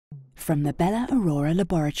From the Bella Aurora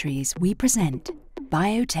laboratories, we present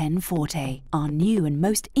bio10 Forte, our new and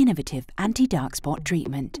most innovative anti-dark spot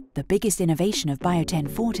treatment. The biggest innovation of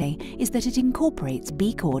bio10 Forte is that it incorporates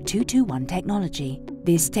B-Core221 technology.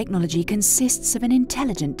 This technology consists of an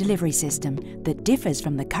intelligent delivery system that differs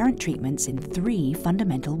from the current treatments in 3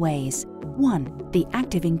 fundamental ways. 1. The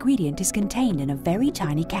active ingredient is contained in a very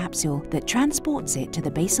tiny capsule that transports it to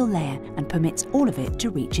the basal layer and permits all of it to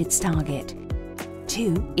reach its target.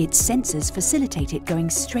 2. Its sensors facilitate it going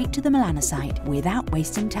straight to the melanocyte without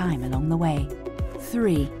wasting time along the way.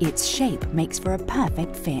 3. Its shape makes for a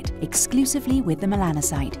perfect fit, exclusively with the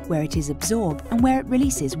melanocyte, where it is absorbed and where it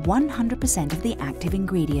releases 100% of the active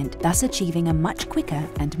ingredient, thus achieving a much quicker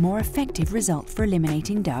and more effective result for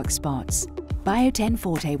eliminating dark spots. bio10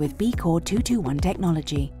 Forte with B-Core221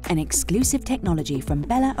 technology, an exclusive technology from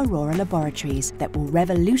Bella Aurora laboratories that will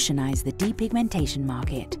revolutionize the depigmentation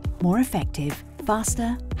market. More effective,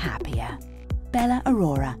 faster, happier. Bella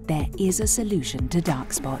Aurora, there is a solution to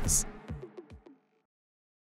dark spots.